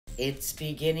It's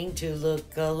beginning to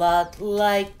look a lot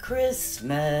like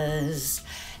Christmas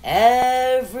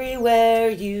everywhere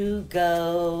you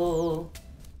go.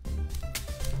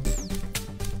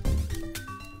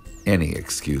 Any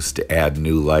excuse to add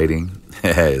new lighting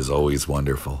is always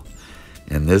wonderful.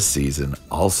 And this season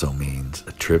also means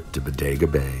a trip to Bodega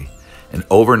Bay, an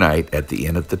overnight at the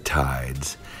Inn at the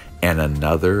Tides, and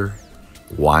another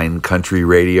Wine Country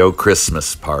Radio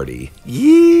Christmas party.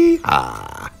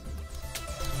 Yee-haw!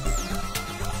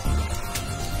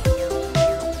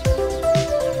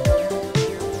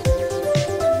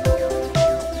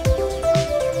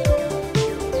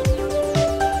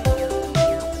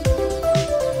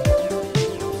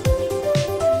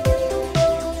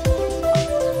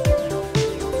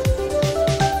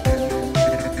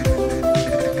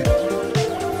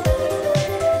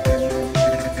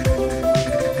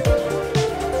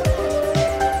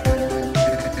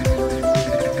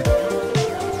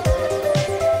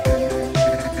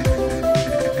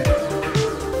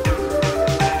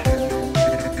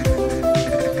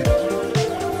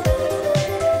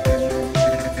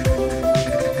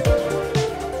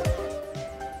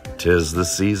 Tis the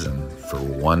season for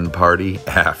one party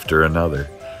after another,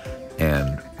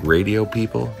 and radio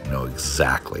people know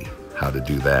exactly how to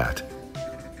do that.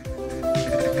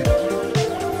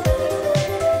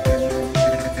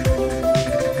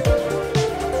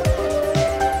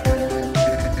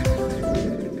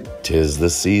 Tis the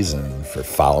season for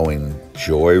following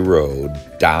Joy Road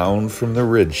down from the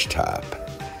ridgetop,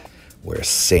 where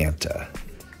Santa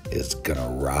is gonna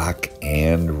rock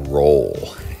and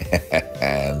roll.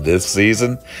 And this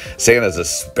season, Santa's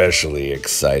especially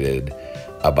excited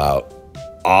about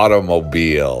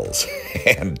automobiles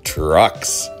and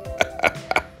trucks.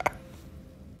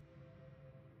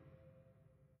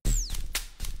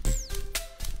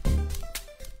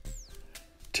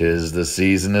 Tis the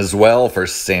season as well for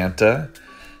Santa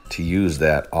to use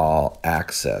that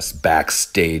all-access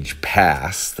backstage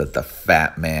pass that the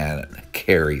fat man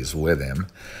carries with him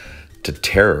to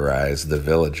terrorize the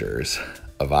villagers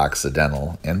of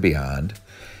Occidental and beyond,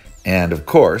 and of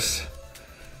course,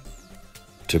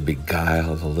 to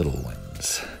beguile the little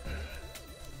ones.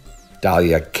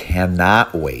 Dahlia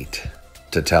cannot wait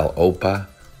to tell Opa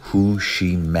who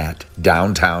she met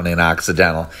downtown in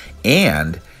Occidental,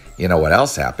 and you know what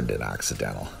else happened in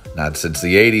Occidental? Not since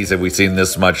the 80s have we seen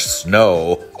this much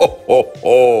snow. Ho, ho,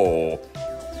 ho.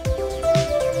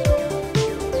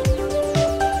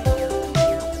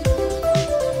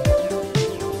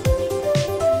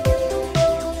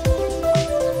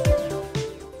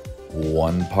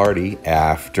 One party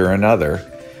after another.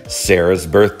 Sarah's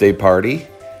birthday party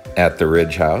at the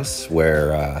Ridge House,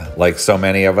 where, like so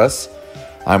many of us,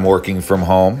 I'm working from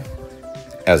home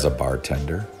as a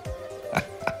bartender.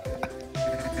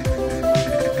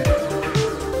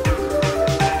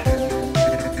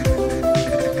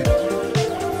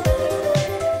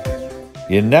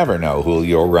 You never know who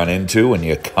you'll run into when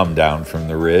you come down from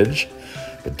the Ridge,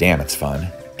 but damn, it's fun.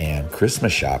 And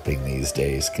Christmas shopping these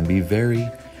days can be very,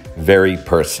 very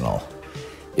personal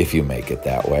if you make it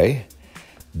that way.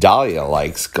 Dahlia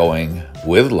likes going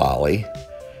with Lolly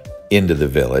into the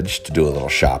village to do a little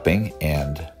shopping,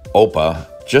 and Opa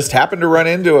just happened to run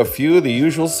into a few of the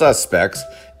usual suspects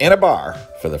in a bar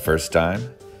for the first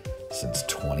time since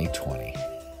 2020.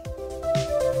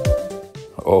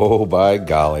 Oh, by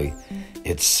golly,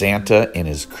 it's Santa in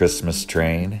his Christmas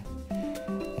train,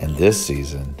 and this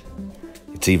season,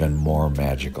 it's even more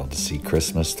magical to see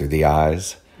Christmas through the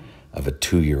eyes of a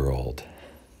 2-year-old.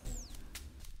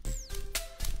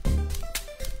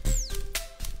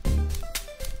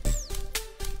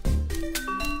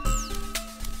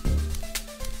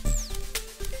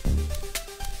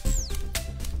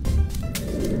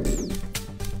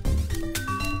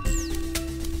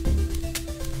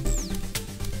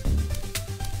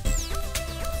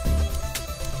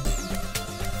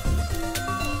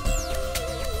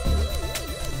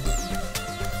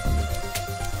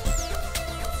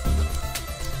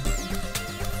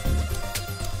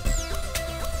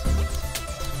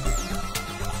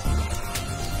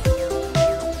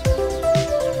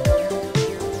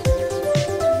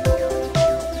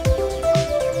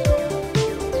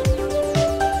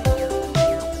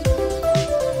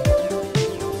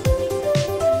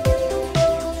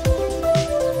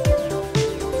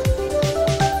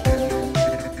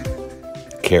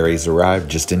 Carrie's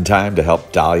arrived just in time to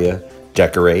help Dahlia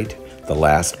decorate the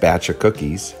last batch of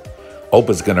cookies.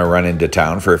 Opa's going to run into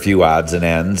town for a few odds and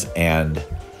ends, and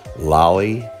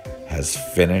Lolly has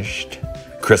finished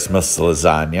Christmas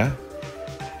lasagna.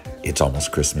 It's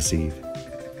almost Christmas Eve.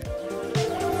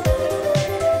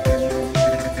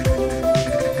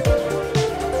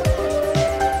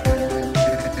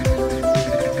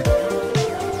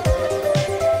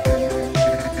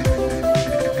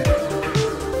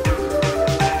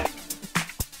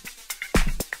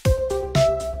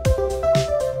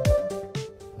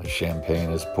 champagne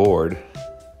is poured.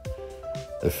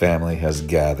 The family has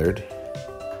gathered.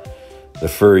 The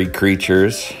furry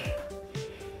creatures,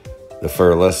 the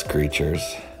furless creatures,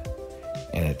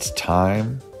 and it's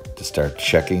time to start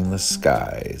checking the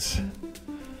skies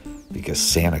because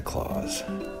Santa Claus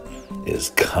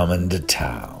is coming to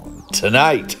town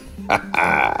tonight.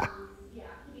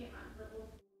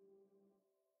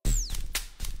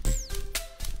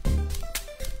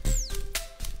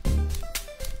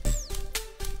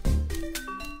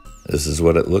 This is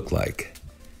what it looked like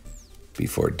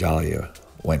before Dahlia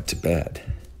went to bed.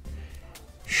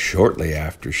 Shortly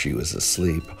after she was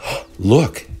asleep,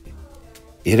 look,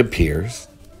 it appears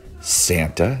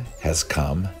Santa has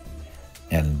come,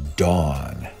 and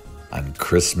dawn on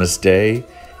Christmas Day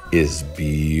is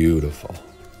beautiful.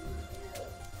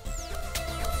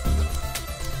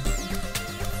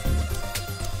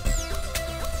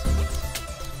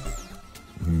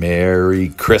 Merry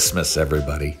Christmas,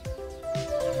 everybody.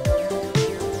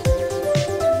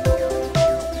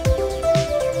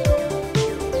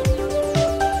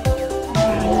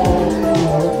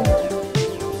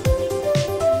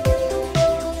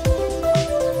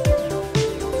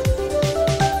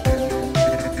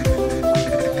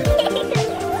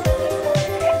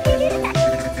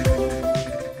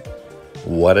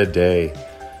 What a day.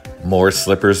 More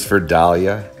slippers for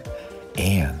Dahlia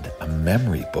and a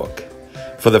memory book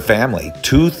for the family.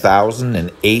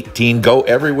 2018. Go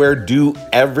everywhere, do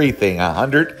everything.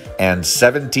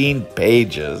 117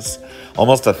 pages.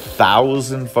 Almost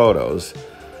 1,000 photos.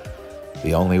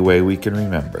 The only way we can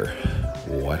remember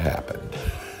what happened.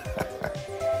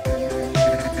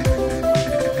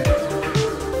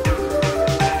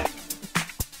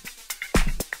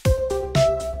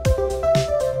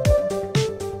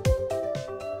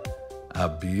 A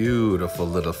beautiful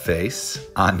little face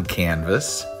on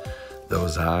canvas,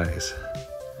 those eyes.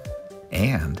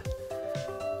 And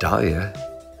Dahlia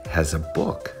has a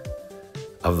book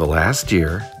of the last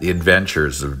year, The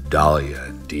Adventures of Dahlia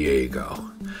and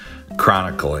Diego,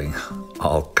 chronicling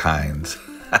all kinds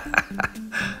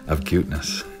of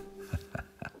cuteness.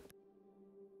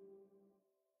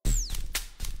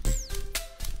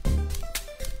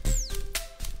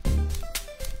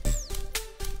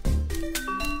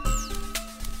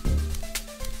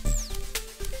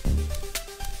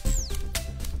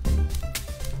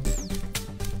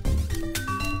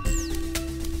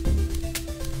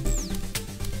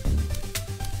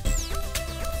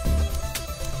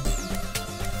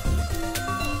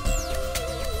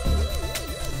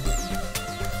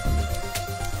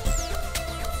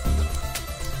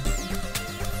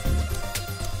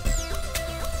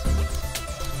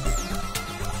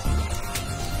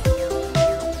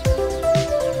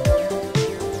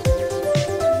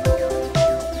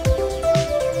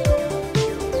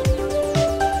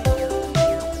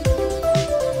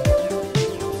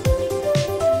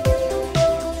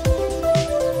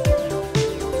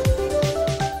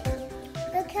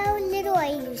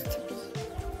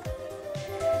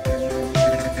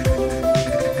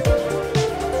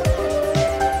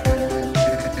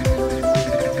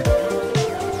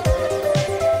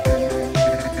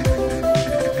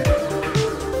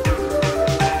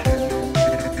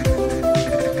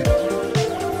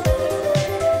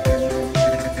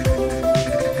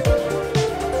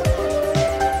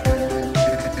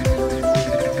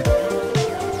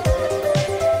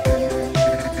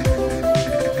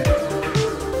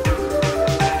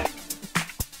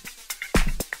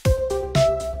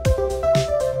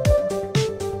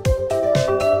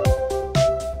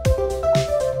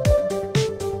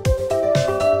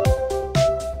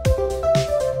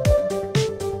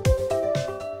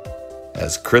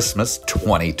 As Christmas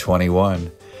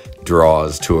 2021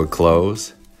 draws to a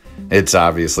close, it's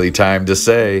obviously time to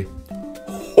say,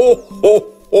 ho,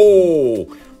 ho,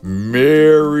 ho,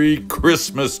 Merry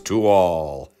Christmas to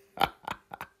all.